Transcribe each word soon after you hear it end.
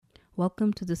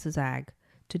Welcome to This is Ag.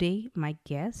 Today, my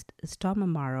guest is Tom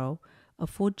Amaro, a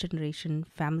fourth-generation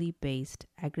family-based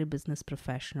agribusiness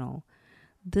professional.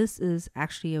 This is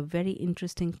actually a very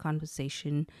interesting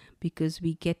conversation because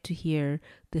we get to hear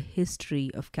the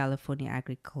history of California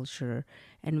agriculture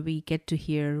and we get to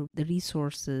hear the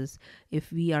resources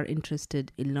if we are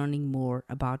interested in learning more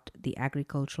about the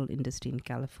agricultural industry in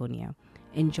California.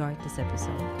 Enjoy this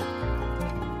episode.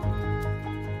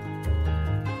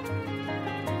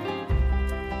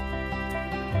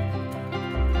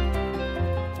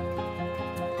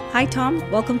 Hi, Tom.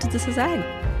 Welcome to This is Ag.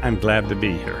 I'm glad to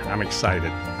be here. I'm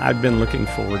excited. I've been looking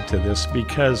forward to this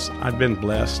because I've been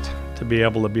blessed to be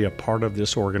able to be a part of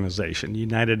this organization,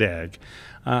 United Ag,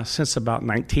 since about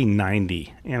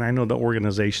 1990. And I know the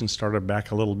organization started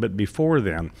back a little bit before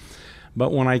then.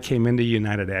 But when I came into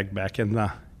United Ag back in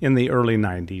the early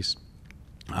 90s,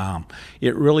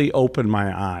 it really opened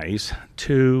my eyes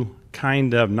to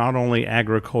kind of not only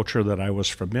agriculture that I was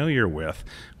familiar with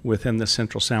within the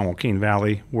central San Joaquin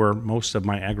Valley, where most of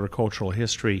my agricultural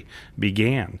history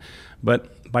began,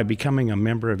 but by becoming a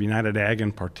member of United Ag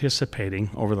and participating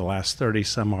over the last 30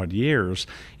 some odd years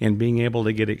in being able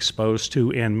to get exposed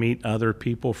to and meet other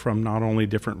people from not only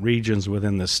different regions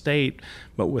within the state,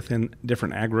 but within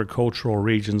different agricultural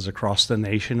regions across the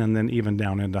nation and then even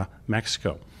down into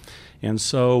Mexico. And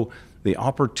so the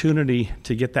opportunity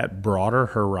to get that broader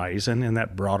horizon and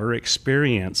that broader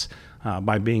experience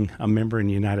by being a member in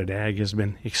United Ag has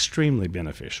been extremely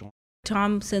beneficial.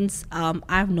 Tom, since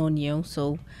I've known you,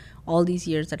 so all these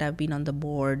years that I've been on the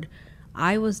board,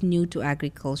 I was new to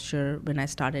agriculture when I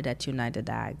started at United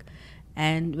Ag.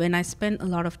 And when I spent a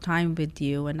lot of time with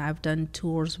you and I've done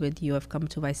tours with you, I've come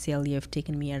to Visalia, you've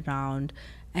taken me around,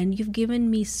 and you've given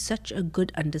me such a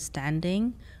good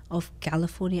understanding of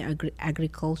California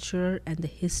agriculture and the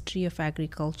history of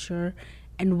agriculture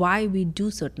and why we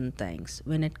do certain things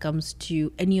when it comes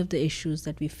to any of the issues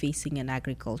that we're facing in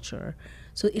agriculture.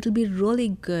 So it'll be really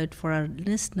good for our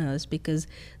listeners because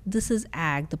this is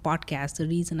Ag, the podcast. The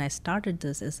reason I started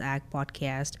this is Ag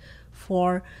podcast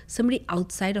for somebody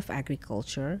outside of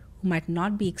agriculture who might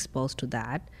not be exposed to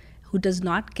that, who does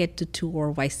not get to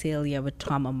tour Visalia with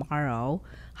Tom Amaro.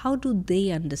 How do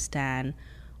they understand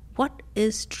what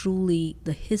is truly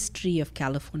the history of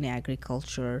California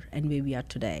agriculture and where we are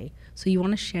today? So you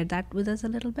want to share that with us a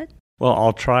little bit? Well,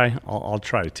 I'll try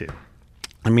to.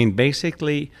 I mean,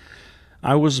 basically,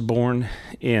 I was born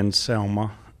in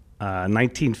Selma,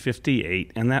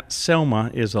 1958, and that Selma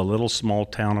is a little small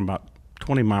town about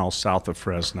 20 miles south of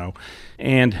Fresno.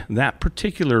 And that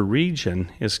particular region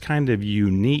is kind of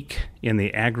unique in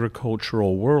the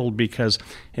agricultural world because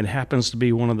it happens to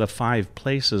be one of the 5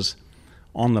 places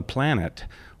on the planet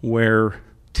where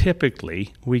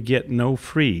typically we get no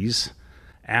freeze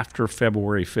after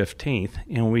February 15th,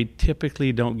 and we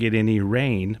typically don't get any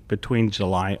rain between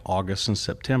July, August, and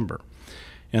September.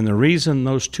 And the reason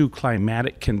those 2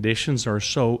 climatic conditions are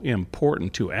so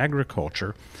important to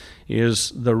agriculture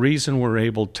is the reason we're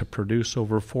able to produce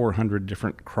over 400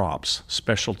 different crops,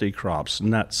 specialty crops,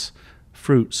 nuts,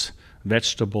 fruits,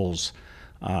 vegetables,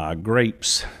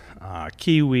 grapes,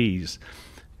 kiwis,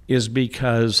 is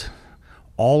because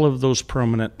all of those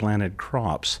permanent planted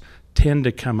crops tend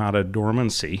to come out of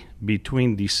dormancy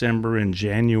between December and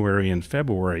January and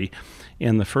February.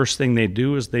 And the first thing they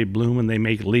do is they bloom and they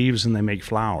make leaves and they make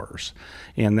flowers.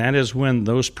 And that is when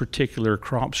those particular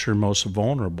crops are most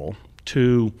vulnerable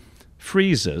to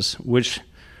freezes, which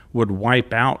would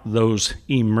wipe out those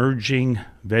emerging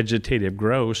vegetative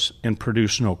growths and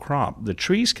produce no crop. The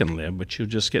trees can live, but you'll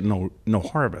just get no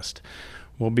harvest.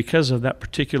 Well, because of that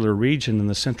particular region in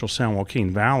the central San Joaquin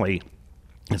Valley,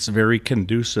 it's very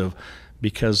conducive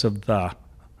because of the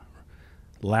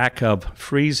lack of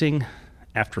freezing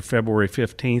after February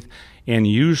 15th and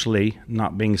usually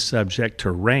not being subject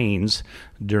to rains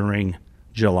during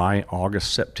July,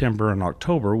 August, September, and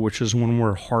October, which is when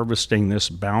we're harvesting this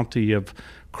bounty of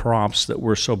crops that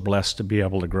we're so blessed to be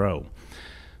able to grow.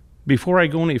 Before I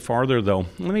go any farther, though,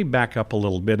 let me back up a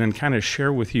little bit and kind of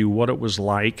share with you what it was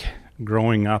like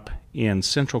growing up in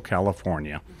Central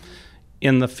California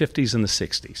in the 50s and the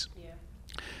 60s. Yeah.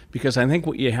 Because I think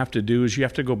what you have to do is you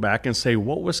have to go back and say,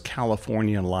 what was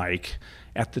California like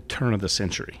at the turn of the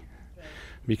century? Right.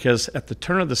 Because at the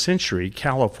turn of the century,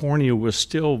 California was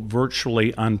still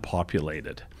virtually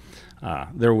unpopulated.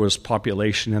 There was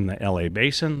population in the LA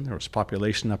Basin, there was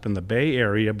population up in the Bay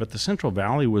Area, but the Central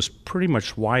Valley was pretty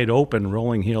much wide open,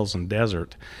 rolling hills and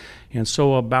desert. And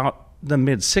so about the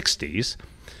mid-60s,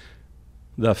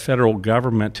 the federal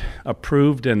government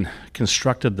approved and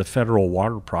constructed the Federal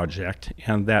Water Project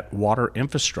and that water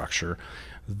infrastructure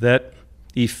that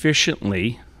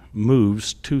efficiently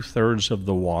moves 2/3 of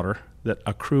the water that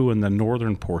accrue in the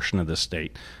northern portion of the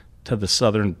state to the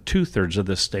southern 2/3 of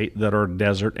the state that are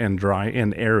desert and dry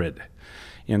and arid.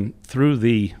 And through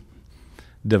the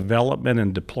development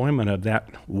and deployment of that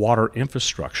water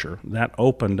infrastructure, that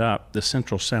opened up the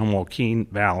central San Joaquin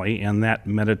Valley and that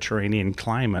Mediterranean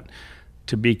climate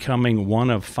to becoming one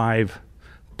of 5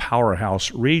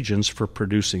 powerhouse regions for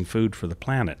producing food for the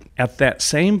planet. At that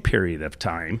same period of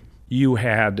time, you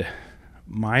had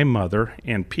my mother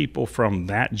and people from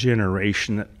that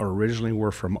generation that originally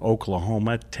were from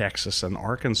Oklahoma, Texas, and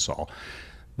Arkansas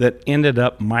that ended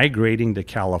up migrating to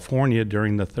California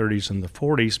during the 30s and the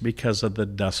 40s because of the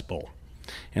Dust Bowl.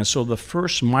 And so the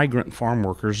first migrant farm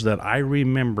workers that I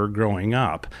remember growing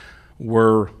up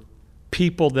were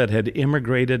people that had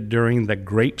immigrated during the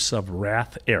Grapes of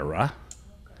Wrath era,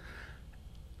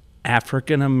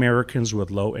 African Americans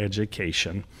with low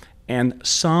education, and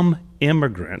some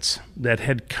immigrants that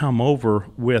had come over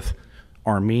with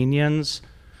Armenians,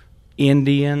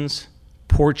 Indians,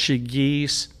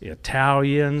 Portuguese,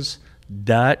 Italians,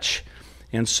 Dutch.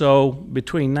 And so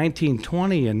between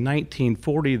 1920 and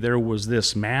 1940, there was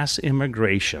this mass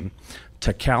immigration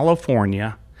to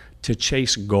California to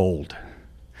chase gold.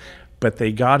 But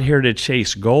they got here to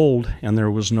chase gold, and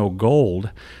there was no gold.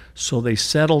 So they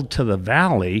settled to the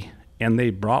valley, and they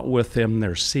brought with them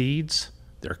their seeds,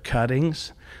 their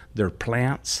cuttings, their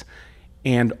plants,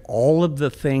 and all of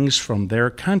the things from their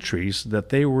countries that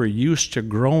they were used to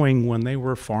growing when they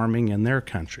were farming in their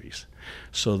countries.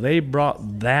 So they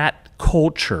brought that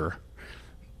culture,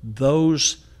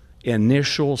 those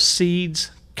initial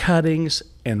seeds, cuttings,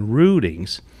 and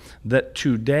rootings that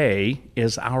today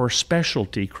is our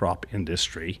specialty crop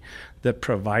industry that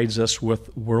provides us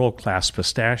with world-class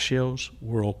pistachios,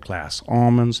 world-class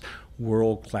almonds,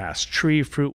 world-class tree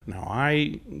fruit. Now,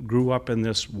 I grew up in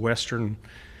this western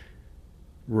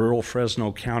rural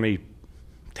Fresno County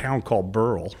town called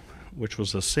Burrell, which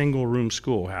was a single-room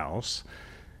schoolhouse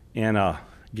and a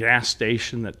gas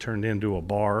station that turned into a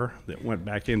bar that went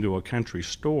back into a country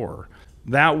store.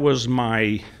 That was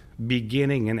my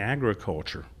beginning in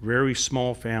agriculture. Very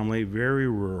small family, very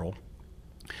rural.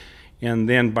 And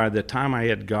then by the time I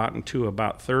had gotten to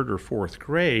about 3rd or 4th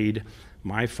grade,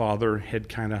 my father had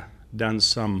kind of done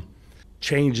some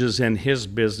changes in his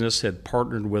business, had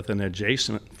partnered with an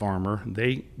adjacent farmer.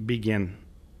 They began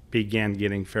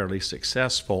getting fairly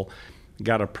successful,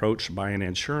 got approached by an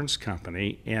insurance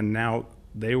company, and now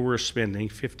they were spending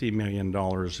 $50 million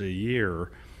a year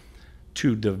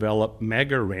to develop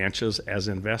mega ranches as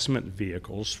investment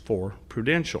vehicles for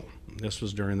Prudential. This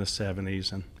was during the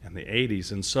 70s and the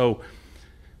 80s. And so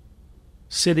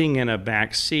sitting in a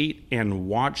back seat and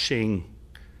watching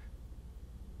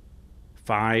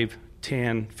 5,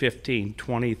 10, 15,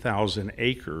 20,000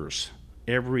 acres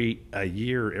every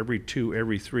 2,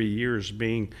 every 3 years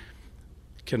being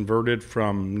converted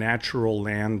from natural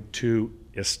land to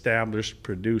established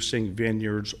producing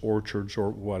vineyards, orchards, or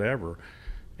whatever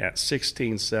at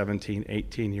 16, 17,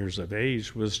 18 years of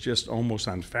age was just almost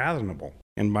unfathomable.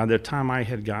 And by the time I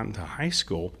had gotten to high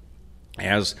school,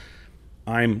 as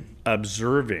I'm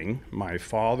observing my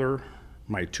father,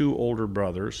 my 2 older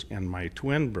brothers, and my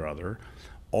twin brother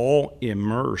all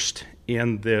immersed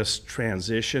in this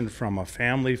transition from a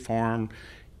family farm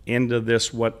into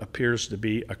this what appears to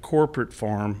be a corporate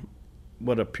farm,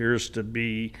 what appears to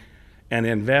be an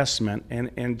investment,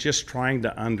 and just trying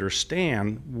to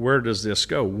understand, where does this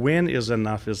go? When is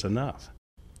enough is enough?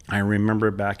 I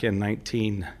remember back in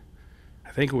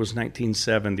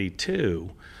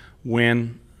 1972,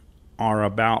 when or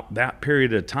about that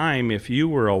period of time, if you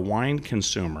were a wine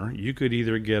consumer, you could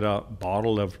either get a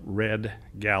bottle of red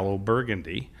Gallo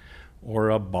Burgundy or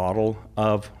a bottle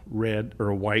of red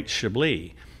or white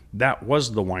Chablis. That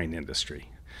was the wine industry.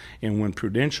 And when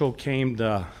Prudential came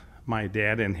to my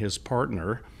dad and his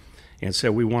partner and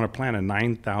said, we want to plant a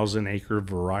 9,000 acre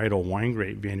varietal wine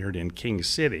grape vineyard in King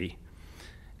City,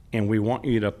 and we want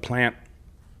you to plant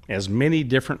as many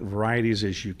different varieties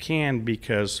as you can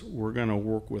because we're going to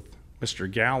work with Mr.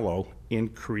 Gallo in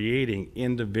creating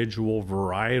individual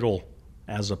varietal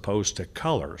as opposed to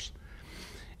colors.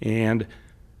 And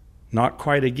not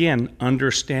quite, again,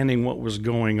 understanding what was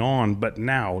going on, but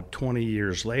now, 20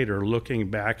 years later, looking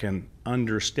back and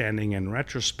understanding in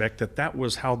retrospect that that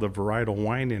was how the varietal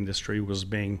wine industry was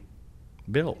being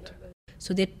built.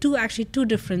 So there are two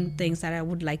different things that I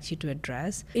would like you to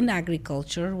address. In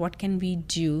agriculture, what can we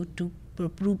do to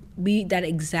be that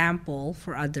example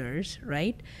for others,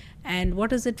 right? And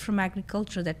what is it from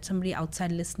agriculture that somebody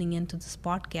outside listening into this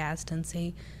podcast and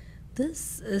say,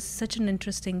 this is such an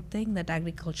interesting thing that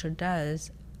agriculture does.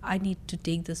 I need to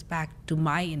take this back to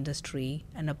my industry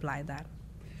and apply that?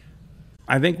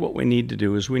 I think what we need to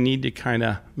do is we need to kind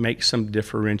of make some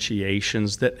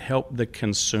differentiations that help the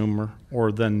consumer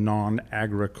or the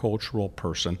non-agricultural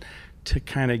person to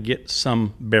kind of get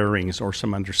some bearings or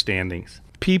some understandings.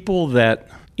 People that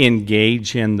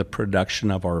engage in the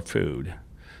production of our food,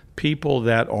 people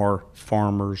that are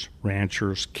farmers,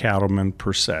 ranchers, cattlemen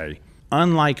per se,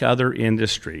 unlike other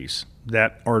industries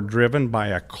that are driven by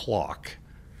a clock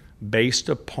based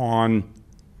upon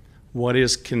what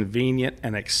is convenient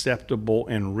and acceptable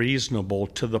and reasonable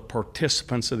to the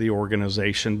participants of the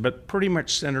organization, but pretty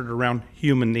much centered around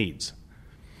human needs.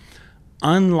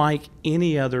 Unlike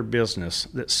any other business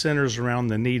that centers around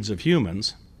the needs of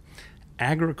humans,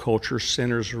 agriculture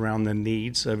centers around the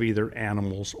needs of either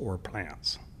animals or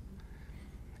plants.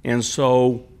 And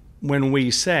so when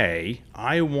we say,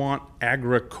 I want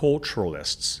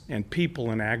agriculturalists and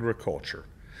people in agriculture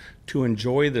to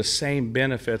enjoy the same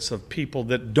benefits of people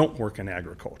that don't work in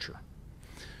agriculture,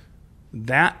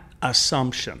 that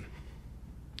assumption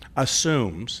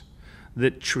assumes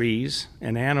that trees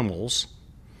and animals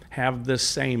have the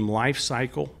same life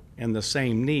cycle and the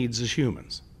same needs as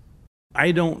humans.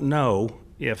 I don't know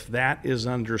if that is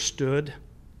understood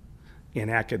in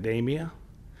academia.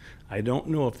 I don't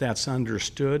know if that's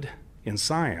understood in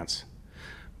science,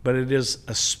 but it is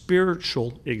a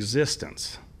spiritual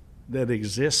existence that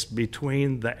exists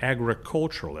between the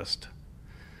agriculturalist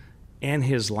and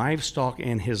his livestock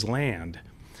and his land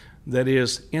that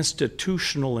is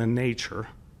institutional in nature,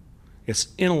 it's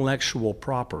intellectual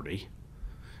property,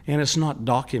 and it's not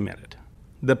documented.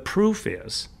 The proof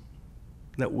is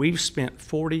that we've spent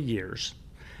 40 years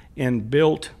and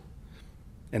built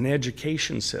an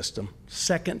education system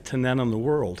second to none in the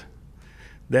world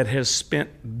that has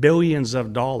spent billions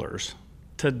of dollars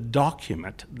to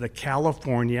document the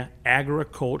California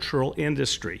agricultural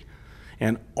industry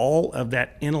and all of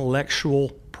that intellectual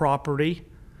property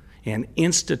and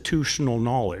institutional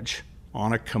knowledge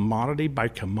on a commodity by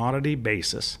commodity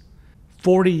basis.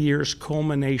 40 years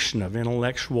culmination of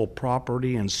intellectual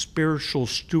property and spiritual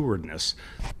stewardness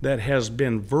that has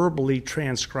been verbally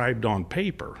transcribed on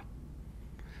paper,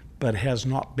 but has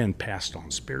not been passed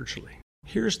on spiritually.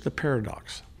 Here's the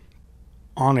paradox.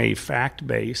 On a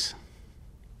fact-based,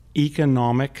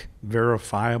 economic,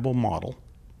 verifiable model,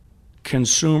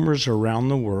 consumers around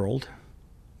the world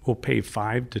will pay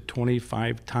 5 to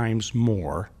 25 times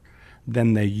more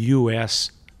than the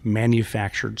U.S.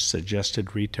 manufactured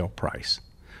suggested retail price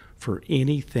for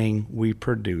anything we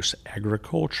produce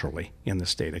agriculturally in the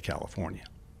state of California.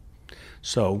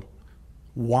 So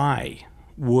why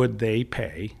would they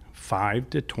pay 5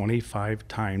 to 25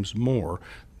 times more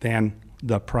than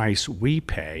the price we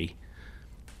pay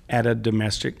at a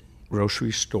domestic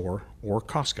grocery store or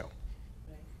Costco?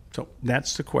 So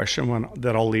that's the question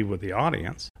that I'll leave with the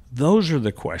audience. Those are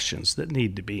the questions that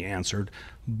need to be answered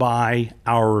by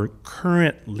our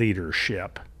current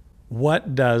leadership.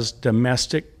 What does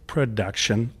domestic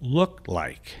production look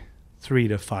like 3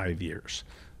 to 5 years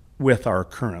with our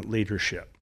current leadership?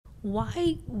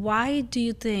 Why do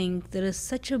you think there is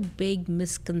such a big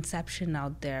misconception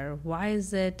out there? Why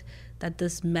is it that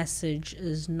this message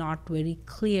is not very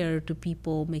clear to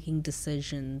people making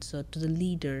decisions or to the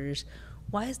leaders?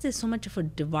 Why is there so much of a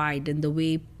divide in the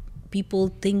way people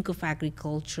think of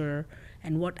agriculture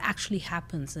and what actually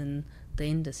happens in the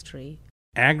industry?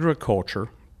 Agriculture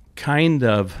kind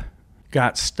of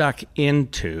got stuck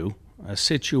into a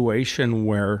situation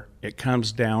where it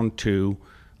comes down to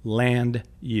land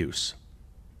use.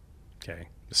 Okay,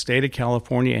 the state of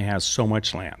California has so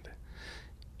much land.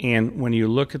 And when you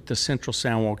look at the central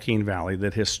San Joaquin Valley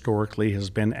that historically has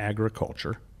been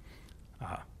agriculture,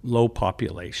 low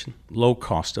population, low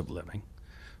cost of living.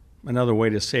 Another way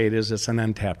to say it is it's an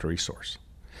untapped resource.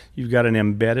 You've got an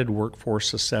embedded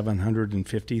workforce of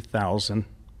 750,000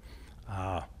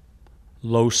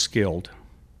 low-skilled,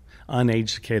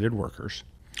 uneducated workers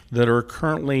that are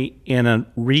currently in a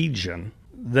region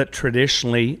that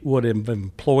traditionally would have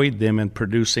employed them in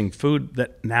producing food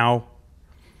that now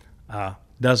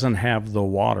doesn't have the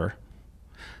water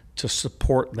to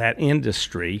support that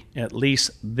industry, at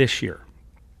least this year.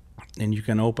 And you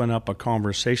can open up a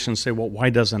conversation and say, well, why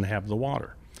doesn't it have the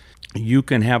water? You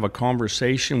can have a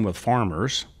conversation with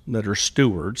farmers that are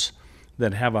stewards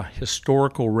that have a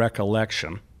historical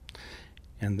recollection,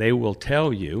 and they will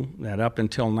tell you that up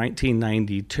until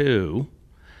 1992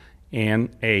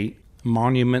 and a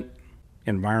monument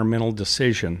environmental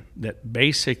decision that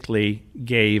basically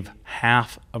gave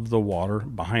half of the water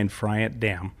behind Friant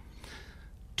Dam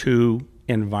to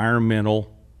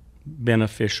environmental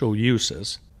beneficial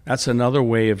uses, That's another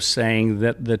way of saying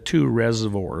that the two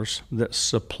reservoirs that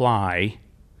supply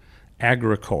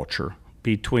agriculture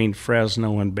between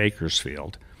Fresno and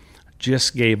Bakersfield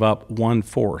just gave up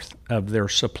 1/4 of their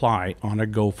supply on a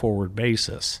go-forward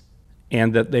basis,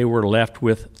 and that they were left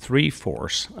with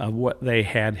 3/4 of what they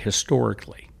had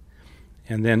historically.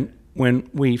 And then when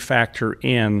we factor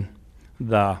in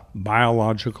the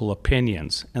biological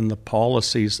opinions and the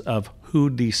policies of who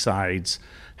decides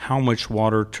how much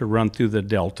water to run through the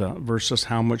delta versus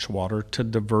how much water to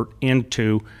divert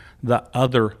into the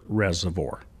other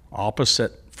reservoir,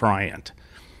 opposite Friant,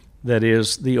 that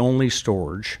is the only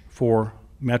storage for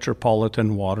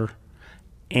metropolitan water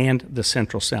and the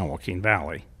central San Joaquin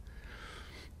Valley,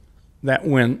 that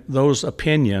when those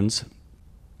opinions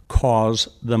cause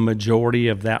the majority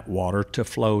of that water to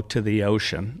flow to the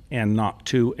ocean and not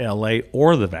to LA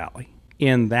or the valley,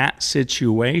 in that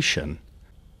situation,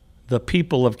 the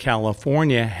people of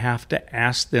California have to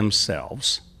ask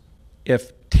themselves,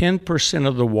 if 10%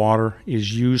 of the water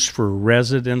is used for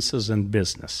residences and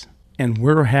business, and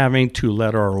we're having to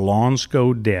let our lawns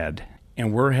go dead,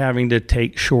 and we're having to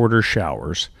take shorter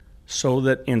showers, so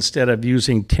that instead of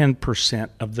using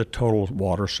 10% of the total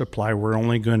water supply, we're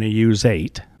only going to use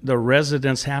 8%. The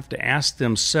residents have to ask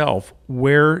themselves,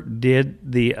 where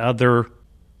did the other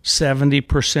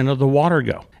 70% of the water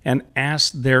go? And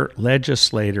ask their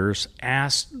legislators,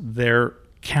 ask their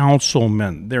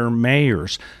councilmen, their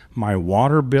mayors, my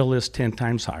water bill is 10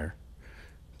 times higher.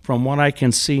 From what I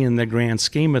can see in the grand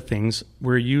scheme of things,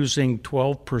 we're using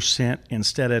 12%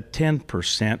 instead of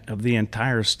 10% of the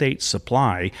entire state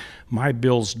supply. My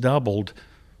bill's doubled.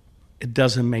 It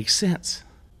doesn't make sense.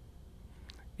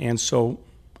 And so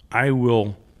I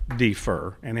will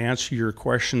defer and answer your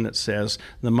question that says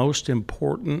the most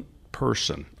important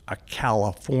person a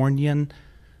Californian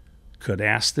could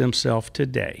ask themselves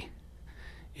today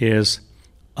is,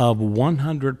 of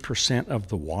 100% of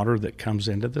the water that comes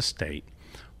into the state,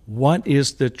 what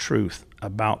is the truth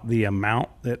about the amount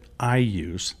that I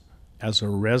use as a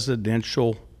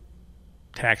residential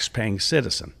tax-paying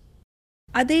citizen?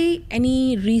 Are there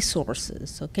any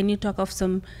resources? So can you talk of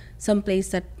some place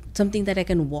that something that I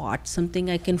can watch, something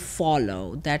I can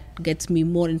follow that gets me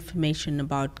more information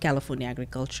about California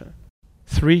agriculture?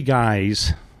 3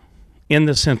 guys in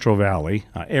the Central Valley,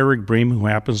 Eric Bream, who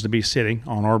happens to be sitting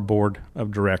on our board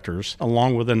of directors,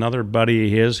 along with another buddy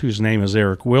of his whose name is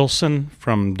Eric Wilson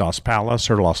from Dos Palos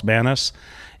or Los Banos,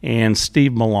 and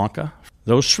Steve Malanka.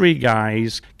 Those 3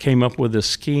 guys came up with a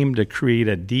scheme to create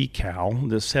a decal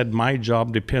that said, my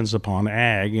job depends upon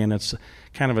ag, and it's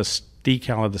kind of a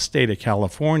decal of the state of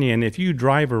California. And if you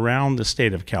drive around the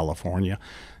state of California,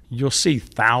 you'll see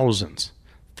thousands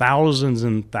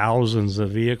and thousands of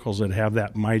vehicles that have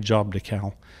that my job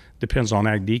decal, depends on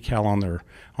ag decal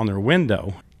on their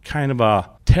window. Kind of a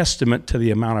testament to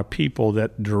the amount of people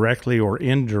that directly or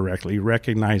indirectly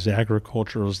recognize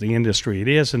agriculture as the industry it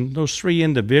is. And those 3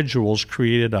 individuals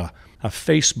created a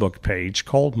Facebook page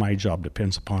called My Job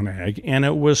Depends Upon Ag, and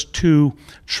it was to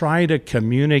try to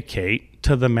communicate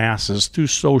to the masses through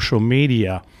social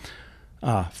media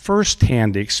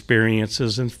firsthand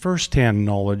experiences and firsthand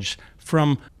knowledge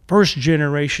from first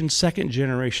generation, second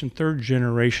generation, third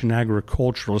generation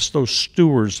agriculturalists, those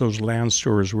stewards, those land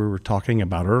stewards we were talking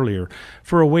about earlier,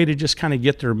 for a way to just kind of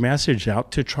get their message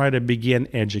out to try to begin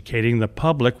educating the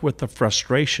public with the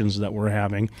frustrations that we're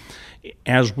having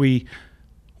as we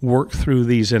work through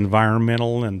these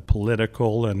environmental and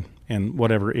political and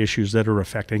whatever issues that are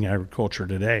affecting agriculture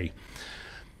today.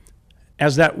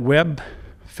 As that web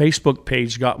Facebook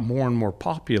page got more and more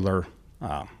popular,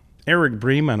 Eric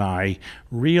Bream and I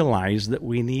realized that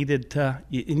we needed to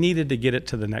get it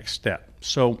to the next step.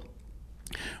 So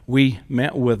we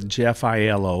met with Jeff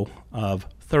Aiello of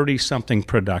 30-something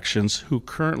Productions, who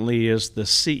currently is the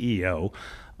CEO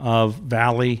of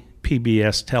Valley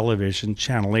PBS Television,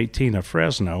 Channel 18 of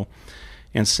Fresno,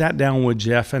 and sat down with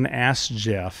Jeff and asked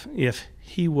Jeff if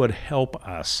he would help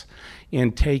us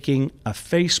in taking a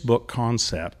Facebook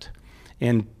concept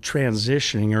and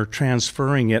transitioning or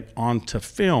transferring it onto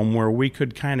film, where we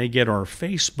could kind of get our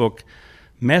Facebook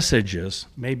messages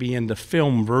maybe into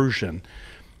film version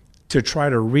to try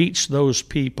to reach those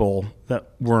people that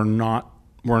were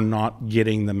not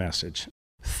getting the message.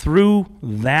 Through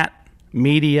that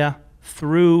media,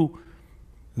 through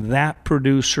that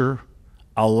producer,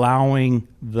 allowing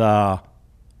the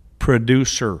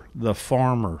producer, the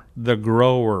farmer, the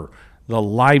grower, the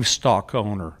livestock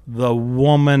owner, the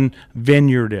woman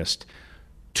vineyardist,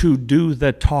 to do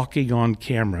the talking on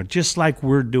camera, just like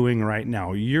we're doing right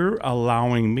now. You're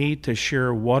allowing me to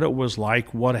share what it was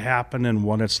like, what happened, and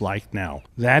what it's like now.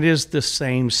 That is the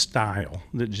same style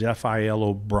that Jeff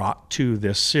Aiello brought to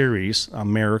this series,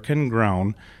 American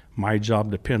Grown, My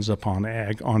Job Depends Upon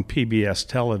Ag, on PBS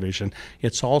television.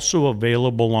 It's also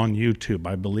available on YouTube.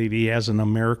 I believe he has an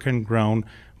American Grown,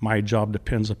 My Job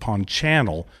Depends Upon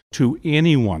channel to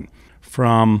anyone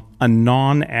from a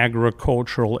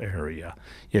non-agricultural area.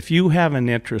 If you have an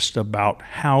interest about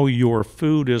how your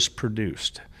food is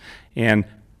produced and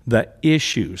the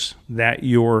issues that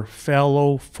your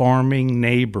fellow farming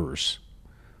neighbors,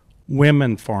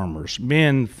 women farmers,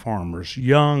 men farmers,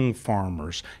 young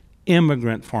farmers,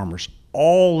 immigrant farmers,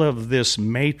 all of this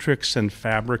matrix and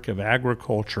fabric of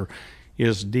agriculture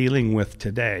is dealing with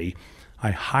today,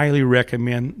 I highly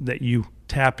recommend that you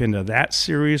tap into that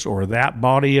series or that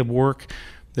body of work.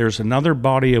 There's another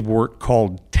body of work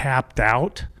called Tapped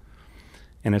Out,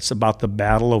 and it's about the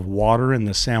battle of water in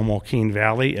the San Joaquin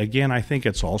Valley. Again, I think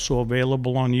it's also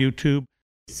available on YouTube.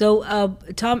 So,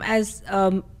 Tom, as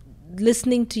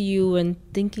listening to you and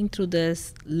thinking through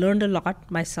this, learned a lot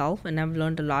myself, and I've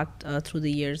learned a lot through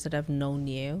the years that I've known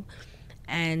you.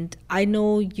 And I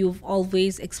know you've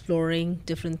always exploring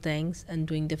different things and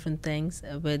doing different things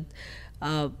with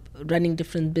running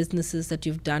different businesses that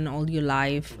you've done all your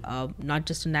life, not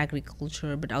just in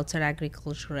agriculture, but outside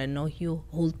agriculture. I know you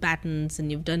hold patents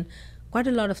and you've done quite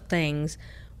a lot of things.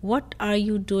 What are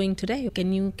you doing today?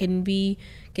 Can you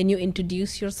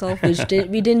introduce yourself?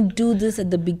 We didn't do this at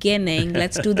the beginning.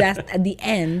 Let's do that at the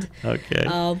end. Okay.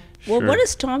 Sure. What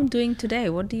is Tom doing today?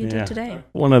 What do you do today?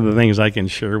 One of the things I can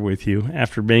share with you,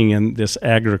 after being in this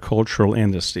agricultural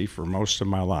industry for most of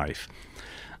my life,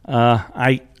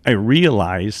 I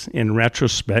realize in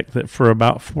retrospect that for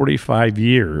about 45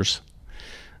 years,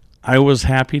 I was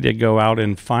happy to go out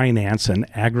and finance an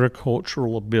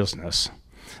agricultural business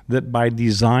that by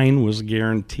design was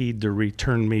guaranteed to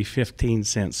return me 15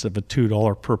 cents of a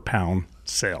 $2 per pound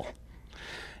sale.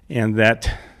 And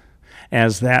that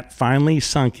as that finally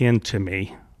sunk into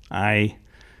me, I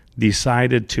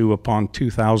decided to, upon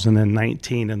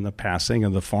 2019 and the passing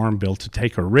of the Farm Bill, to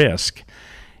take a risk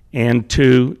and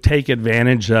to take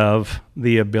advantage of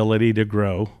the ability to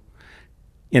grow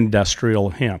industrial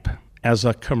hemp as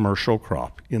a commercial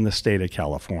crop in the state of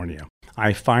California.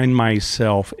 I find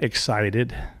myself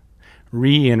excited,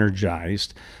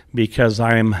 re-energized, because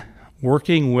I'm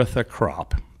working with a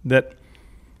crop that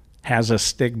has a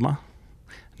stigma,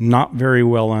 not very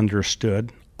well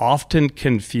understood, often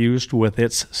confused with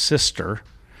its sister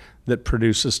that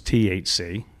produces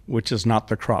THC, which is not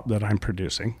the crop that I'm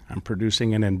producing. I'm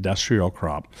producing an industrial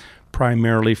crop,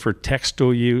 primarily for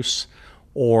textile use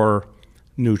or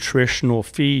nutritional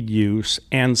feed use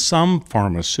and some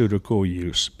pharmaceutical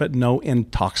use, but no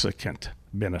intoxicant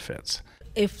benefits.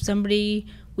 If somebody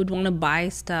would want to buy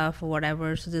stuff or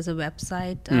whatever, so there's a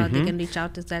website they can reach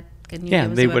out. Can you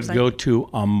give us they a would website? go to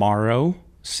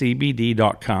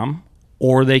amarocbd.com,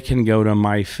 or they can go to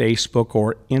my Facebook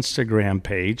or Instagram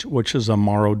page, which is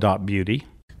amaro.beauty.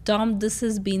 Tom, this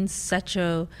has been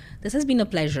a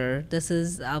pleasure.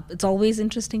 It's always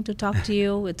interesting to talk to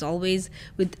you. It's always,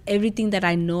 with everything that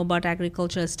I know about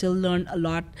agriculture, I still learn a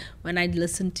lot when I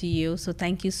listen to you. So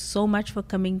thank you so much for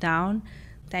coming down.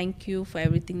 Thank you for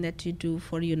everything that you do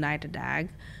for United Ag.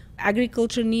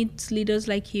 Agriculture needs leaders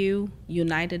like you.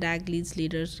 United Ag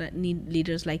need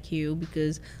leaders like you,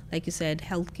 because, like you said,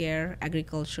 healthcare,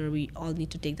 agriculture, we all need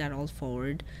to take that all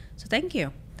forward. So thank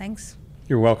you. Thanks.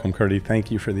 You're welcome, Curdy. Thank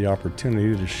you for the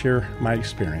opportunity to share my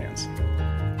experience.